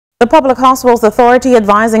The Public Hospitals Authority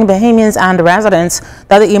advising Bahamians and residents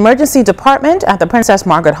that the emergency department at the Princess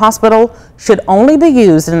Margaret Hospital should only be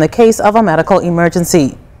used in the case of a medical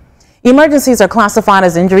emergency. Emergencies are classified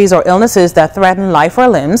as injuries or illnesses that threaten life or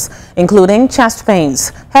limbs, including chest pains,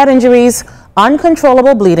 head injuries,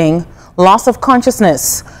 uncontrollable bleeding, loss of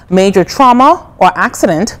consciousness, major trauma or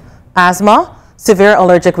accident, asthma, severe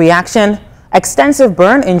allergic reaction, extensive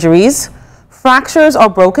burn injuries, fractures or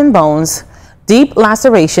broken bones, deep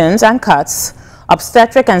lacerations and cuts,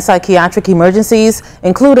 obstetric and psychiatric emergencies,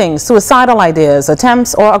 including suicidal ideas,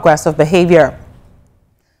 attempts, or aggressive behavior.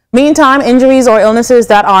 Meantime, injuries or illnesses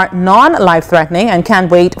that are non-life-threatening and can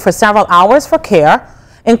wait for several hours for care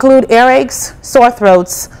include earaches, sore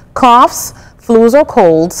throats, coughs, flus or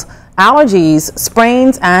colds, allergies,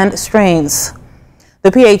 sprains, and strains.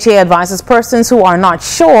 The PHA advises persons who are not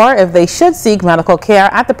sure if they should seek medical care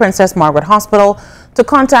at the Princess Margaret Hospital to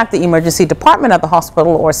contact the emergency department at the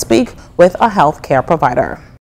hospital or speak with a health care provider.